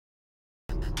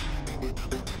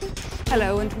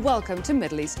Hello and welcome to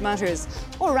Middle East Matters.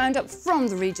 Our roundup from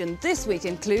the region this week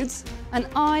includes an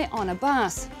eye on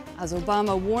Abbas. As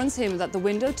Obama warns him that the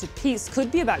window to peace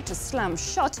could be about to slam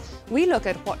shut, we look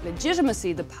at what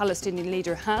legitimacy the Palestinian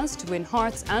leader has to win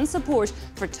hearts and support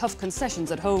for tough concessions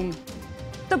at home.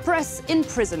 The press in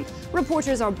prison.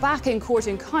 Reporters are back in court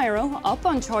in Cairo, up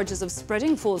on charges of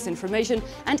spreading false information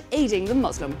and aiding the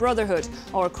Muslim Brotherhood.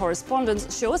 Our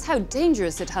correspondents show us how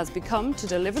dangerous it has become to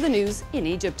deliver the news in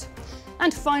Egypt.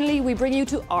 And finally, we bring you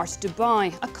to Art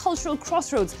Dubai, a cultural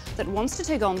crossroads that wants to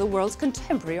take on the world's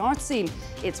contemporary art scene.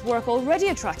 Its work already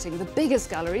attracting the biggest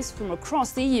galleries from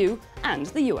across the EU and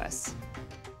the US.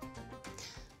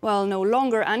 Well, no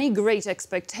longer any great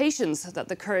expectations that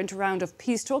the current round of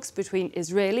peace talks between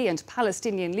Israeli and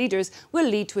Palestinian leaders will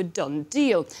lead to a done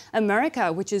deal.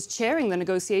 America, which is chairing the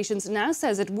negotiations, now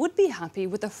says it would be happy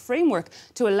with a framework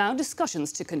to allow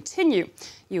discussions to continue.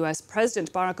 US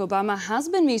President Barack Obama has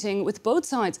been meeting with both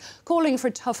sides, calling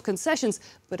for tough concessions,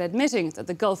 but admitting that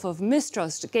the gulf of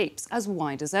mistrust gapes as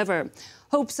wide as ever.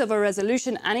 Hopes of a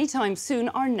resolution anytime soon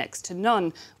are next to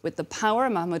none, with the power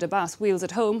Mahmoud Abbas wields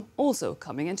at home also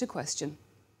coming into question.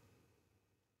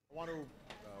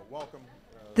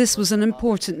 This was an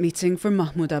important meeting for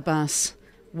Mahmoud Abbas,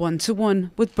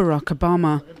 one-to-one with Barack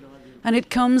Obama. And it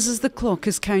comes as the clock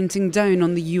is counting down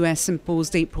on the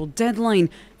US-imposed April deadline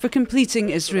for completing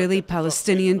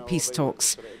Israeli-Palestinian peace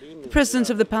talks. The president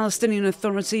of the Palestinian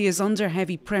Authority is under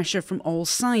heavy pressure from all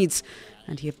sides,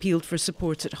 and he appealed for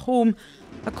support at home,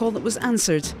 a call that was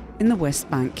answered in the West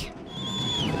Bank.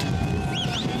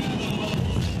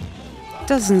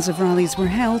 Dozens of rallies were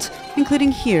held,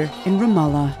 including here in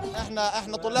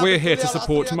Ramallah. We're here to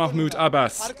support Mahmoud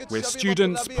Abbas. We're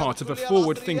students, part of a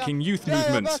forward-thinking youth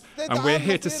movement, and we're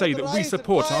here to say that we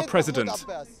support our president.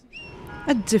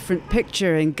 A different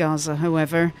picture in Gaza,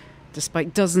 however.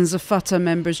 Despite dozens of Fatah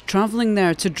members travelling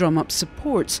there to drum up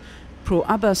support,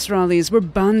 pro-Abbas rallies were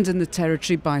banned in the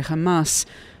territory by Hamas,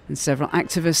 and several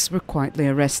activists were quietly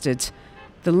arrested.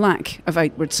 The lack of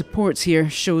outward support here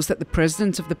shows that the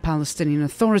president of the Palestinian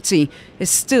Authority is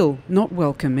still not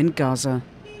welcome in Gaza.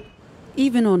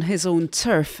 Even on his own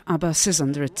turf, Abbas is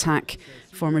under attack.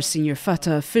 Former senior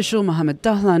Fatah official Mohammed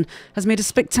Dahlan has made a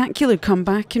spectacular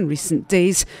comeback in recent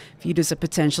days. Viewed as a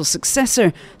potential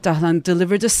successor, Dahlan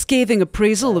delivered a scathing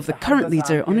appraisal of the current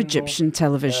leader on Egyptian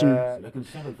television.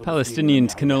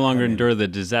 Palestinians can no longer endure the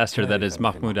disaster that is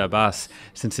Mahmoud Abbas.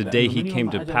 Since the day he came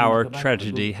to power,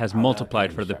 tragedy has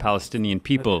multiplied for the Palestinian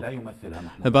people.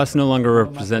 Abbas no longer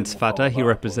represents Fatah, he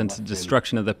represents the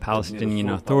destruction of the Palestinian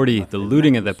Authority, the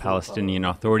looting of the Palestinian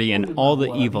Authority, and all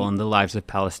the evil in the lives of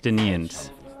Palestinians.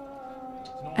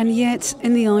 And yet,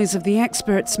 in the eyes of the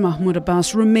experts, Mahmoud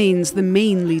Abbas remains the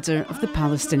main leader of the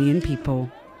Palestinian people.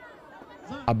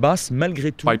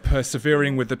 By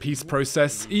persevering with the peace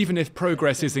process, even if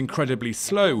progress is incredibly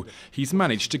slow, he's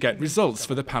managed to get results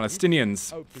for the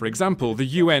Palestinians. For example, the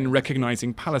UN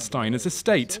recognizing Palestine as a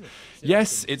state.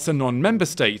 Yes, it's a non-member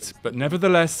state, but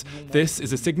nevertheless, this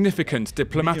is a significant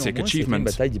diplomatic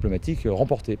achievement.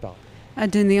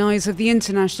 And in the eyes of the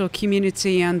international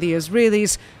community and the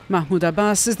Israelis, Mahmoud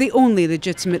Abbas is the only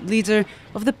legitimate leader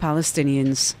of the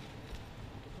Palestinians.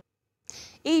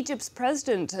 Egypt's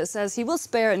president says he will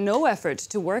spare no effort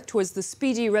to work towards the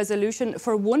speedy resolution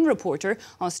for one reporter,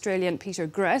 Australian Peter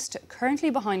Grest,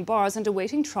 currently behind bars and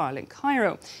awaiting trial in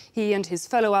Cairo. He and his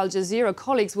fellow Al Jazeera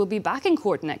colleagues will be back in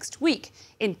court next week.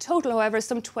 In total, however,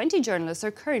 some 20 journalists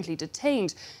are currently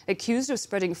detained, accused of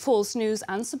spreading false news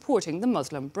and supporting the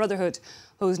Muslim Brotherhood.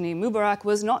 Hosni Mubarak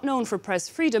was not known for press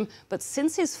freedom, but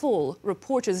since his fall,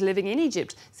 reporters living in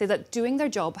Egypt say that doing their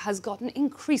job has gotten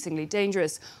increasingly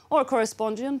dangerous. Our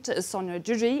correspondent Sonia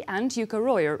Juri and Yuka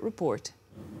Royer report.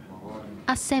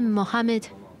 Assem Mohammed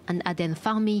and Aden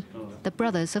Fahmy, the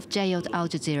brothers of jailed Al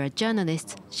Jazeera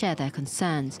journalists, share their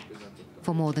concerns.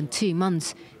 For more than 2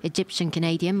 months,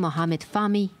 Egyptian-Canadian Mohammed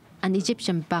Fahmy and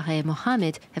Egyptian Baher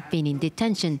Mohammed have been in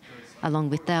detention, along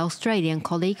with their Australian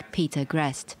colleague Peter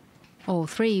Grest. All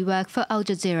three work for Al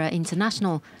Jazeera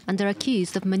International and are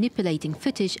accused of manipulating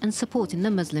footage and supporting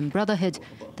the Muslim Brotherhood,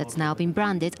 that's now been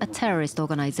branded a terrorist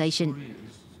organisation.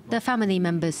 Their family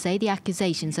members say the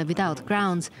accusations are without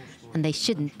grounds and they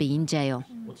shouldn't be in jail.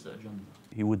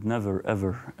 He would never,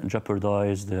 ever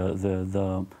jeopardize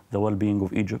the well-being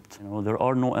of Egypt. There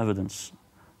are no evidence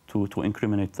to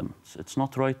incriminate them. It's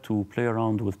not right to play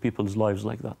around with people's lives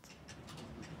like that.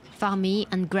 Fahmy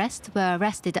and Grest were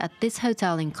arrested at this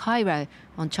hotel in Cairo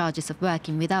on charges of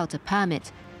working without a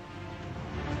permit.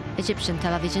 Egyptian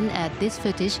television aired this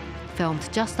footage, filmed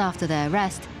just after their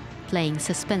arrest, playing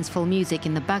suspenseful music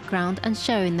in the background and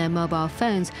showing their mobile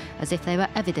phones as if they were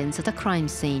evidence at a crime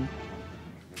scene.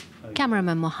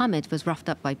 Cameraman Mohammed was roughed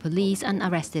up by police and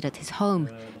arrested at his home.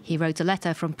 He wrote a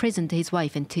letter from prison to his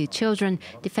wife and 2 children,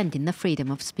 defending the freedom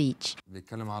of speech.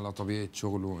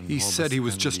 He said he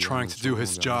was just trying to do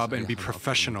his job and be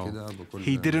professional.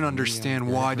 He didn't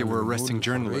understand why they were arresting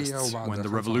journalists when the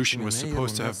revolution was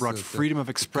supposed to have brought freedom of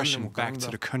expression back to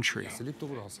the country.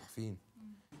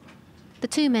 The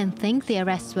 2 men think the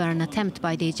arrests were an attempt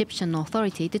by the Egyptian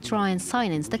authority to try and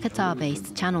silence the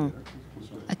Qatar-based channel.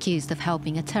 Accused of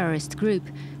helping a terrorist group,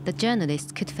 the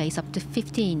journalists could face up to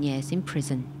 15 years in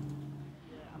prison.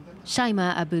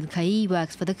 Shaima Abul-Kai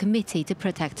works for the Committee to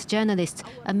Protect Journalists,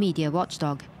 a media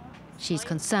watchdog. She's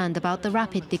concerned about the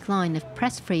rapid decline of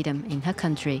press freedom in her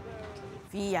country.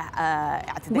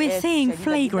 We're seeing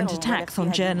flagrant attacks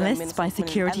on journalists by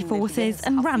security forces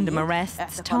and random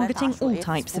arrests targeting all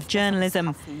types of journalism.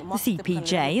 The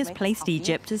CPJ has placed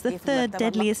Egypt as the 3rd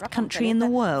deadliest country in the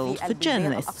world for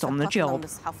journalists on the job.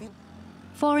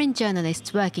 Foreign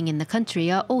journalists working in the country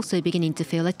are also beginning to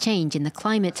feel a change in the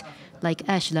climate, like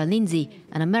Ursula Lindsay,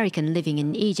 an American living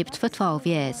in Egypt for 12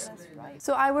 years.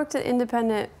 So I worked at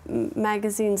independent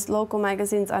magazines, local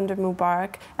magazines under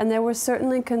Mubarak, and there were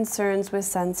certainly concerns with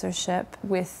censorship,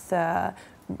 with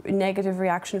negative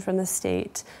reaction from the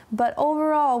state. But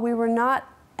overall, we were not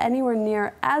anywhere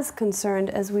near as concerned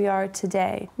as we are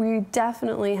today. We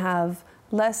definitely have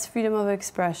less freedom of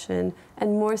expression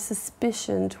and more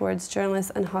suspicion towards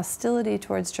journalists and hostility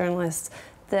towards journalists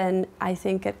than I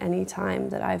think at any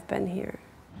time that I've been here.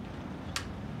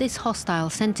 This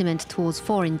hostile sentiment towards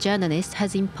foreign journalists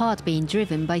has in part been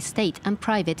driven by state and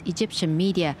private Egyptian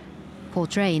media,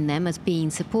 portraying them as being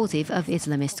supportive of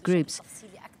Islamist groups.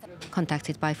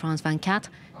 Contacted by France 24,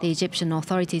 the Egyptian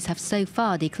authorities have so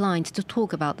far declined to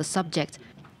talk about the subject.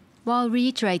 While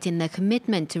reiterating their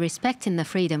commitment to respecting the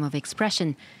freedom of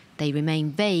expression, they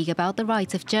remain vague about the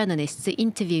right of journalists to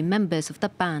interview members of the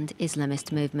banned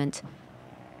Islamist movement.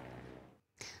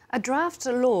 A draft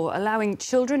law allowing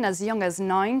children as young as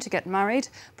 9 to get married,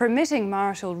 permitting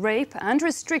marital rape and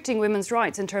restricting women's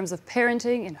rights in terms of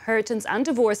parenting, inheritance and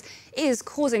divorce is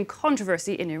causing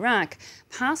controversy in Iraq.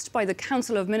 Passed by the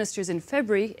Council of Ministers in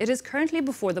February, it is currently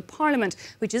before the Parliament,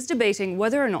 which is debating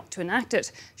whether or not to enact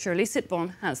it. Shirley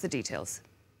Sitbon has the details.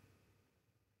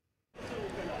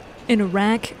 In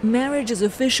Iraq, marriage is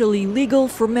officially legal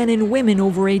for men and women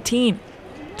over 18.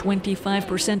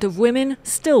 25% of women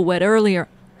still wed earlier.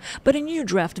 But a new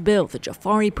draft bill, the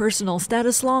Jafari Personal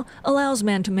Status Law, allows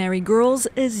men to marry girls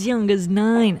as young as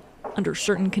 9, under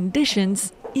certain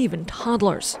conditions, even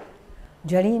toddlers.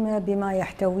 The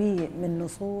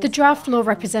draft law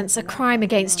represents a crime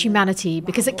against humanity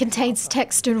because it contains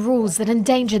text and rules that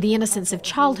endanger the innocence of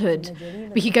childhood.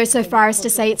 We could go so far as to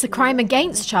say it's a crime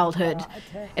against childhood.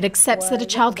 It accepts that a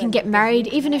child can get married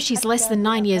even if she's less than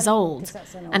 9 years old.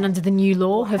 And under the new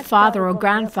law, her father or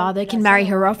grandfather can marry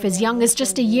her off as young as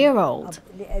just a year old.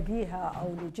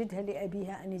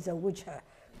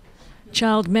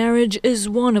 Child marriage is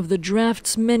one of the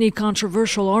draft's many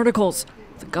controversial articles.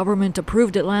 The government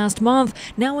approved it last month.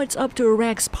 Now it's up to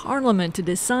Iraq's parliament to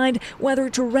decide whether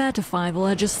to ratify the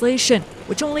legislation,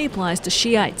 which only applies to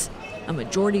Shiites. A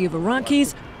majority of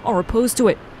Iraqis are opposed to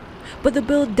it. But the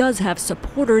bill does have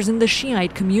supporters in the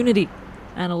Shiite community.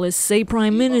 Analysts say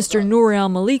Prime Minister Nouri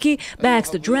al-Maliki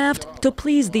backs the draft to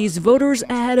please these voters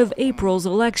ahead of April's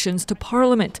elections to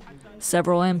parliament.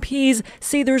 Several MPs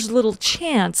say there's little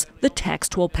chance the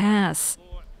text will pass.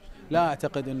 I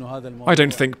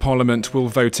don't think Parliament will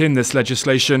vote in this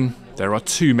legislation. There are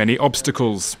too many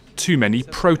obstacles, too many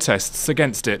protests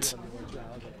against it.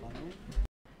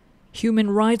 Human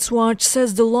Rights Watch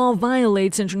says the law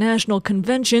violates international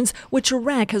conventions which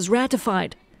Iraq has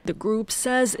ratified. The group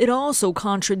says it also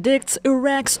contradicts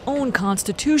Iraq's own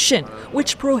constitution,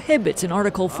 which prohibits in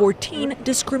Article 14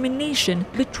 discrimination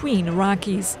between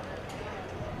Iraqis.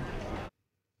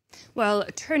 Well,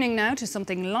 turning now to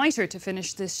something lighter to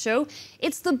finish this show,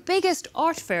 it's the biggest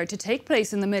art fair to take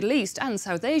place in the Middle East and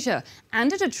South Asia,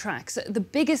 and it attracts the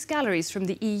biggest galleries from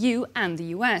the EU and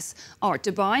the US. Art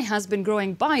Dubai has been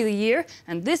growing by the year,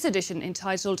 and this edition,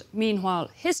 entitled Meanwhile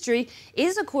History,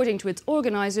 is, according to its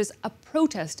organisers, a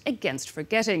protest against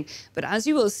forgetting. But as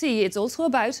you will see, it's also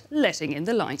about letting in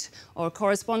the light. Our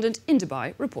correspondent in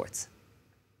Dubai reports.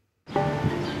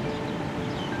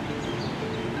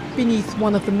 Beneath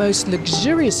one of the most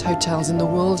luxurious hotels in the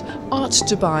world, Art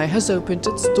Dubai has opened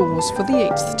its doors for the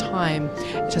 8th time.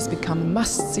 It has become a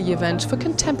must-see event for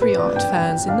contemporary art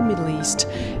fans in the Middle East.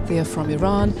 They are from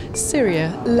Iran,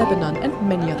 Syria, Lebanon and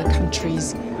many other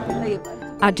countries.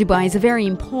 Art Dubai is a very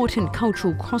important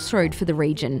cultural crossroad for the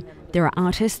region. There are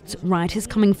artists, writers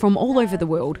coming from all over the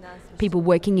world, people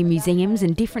working in museums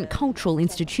and different cultural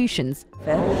institutions.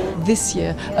 This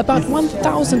year, about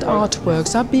 1,000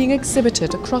 artworks are being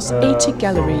exhibited across 80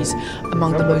 galleries.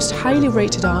 Among the most highly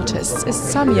rated artists is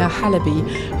Samia Halabi,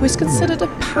 who is considered a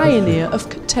pioneer of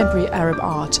contemporary Arab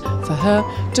art. For her,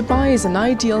 Dubai is an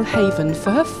ideal haven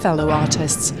for her fellow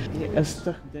artists.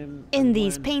 In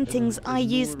these paintings, I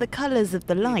use the colours of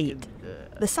the light,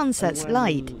 the sunset's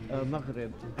light.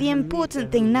 The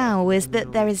important thing now is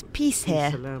that there is peace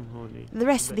here. The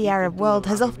rest of the Arab world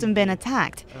has often been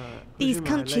attacked. These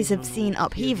countries have seen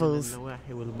upheavals.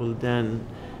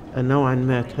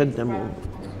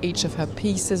 Each of her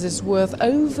pieces is worth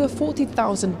over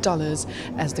 $40,000.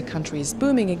 As the country is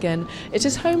booming again, it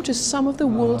is home to some of the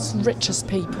world's richest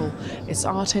people. Its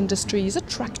art industry is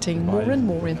attracting more and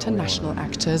more international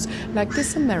actors, like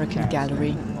this American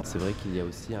gallery.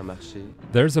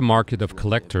 There's a market of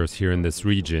collectors here in this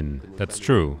region. That's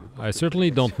true. I certainly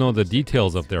don't know the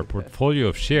details of their portfolio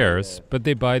of shares, but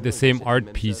they buy the same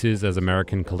art pieces as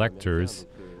American collectors.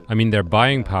 I mean, their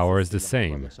buying power is the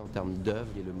same.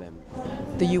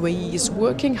 The UAE is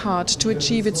working hard to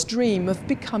achieve its dream of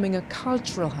becoming a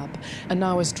cultural hub. An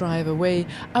hour's drive away,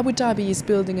 Abu Dhabi is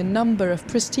building a number of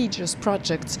prestigious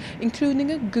projects,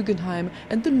 including a Guggenheim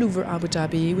and the Louvre Abu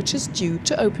Dhabi, which is due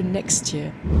to open next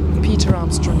year. Peter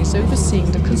Armstrong is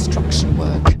overseeing the construction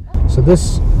work. So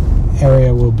this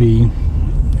area will be,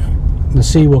 the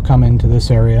sea will come into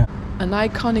this area. An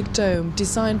iconic dome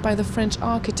designed by the French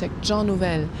architect Jean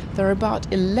Nouvel. There are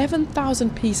about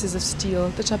 11,000 pieces of steel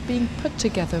that are being put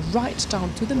together right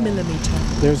down to the millimeter.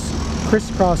 There's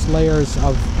crisscross layers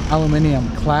of aluminium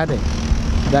cladding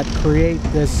that create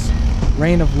this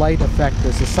rain of light effect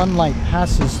as the sunlight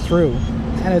passes through,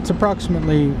 and it's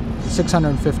approximately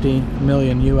 $650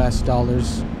 million US.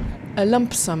 A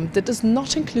lump sum that does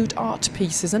not include art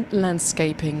pieces and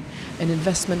landscaping, an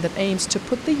investment that aims to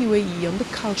put the UAE on the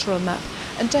cultural map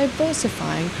and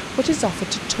diversifying what is offered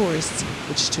to tourists,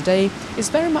 which today is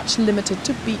very much limited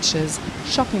to beaches,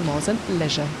 shopping malls and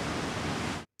leisure.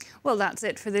 Well, that's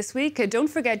it for this week. Don't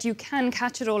forget you can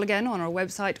catch it all again on our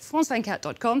website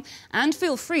france24.com, and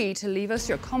feel free to leave us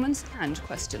your comments and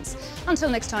questions. Until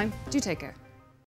next time, do take care.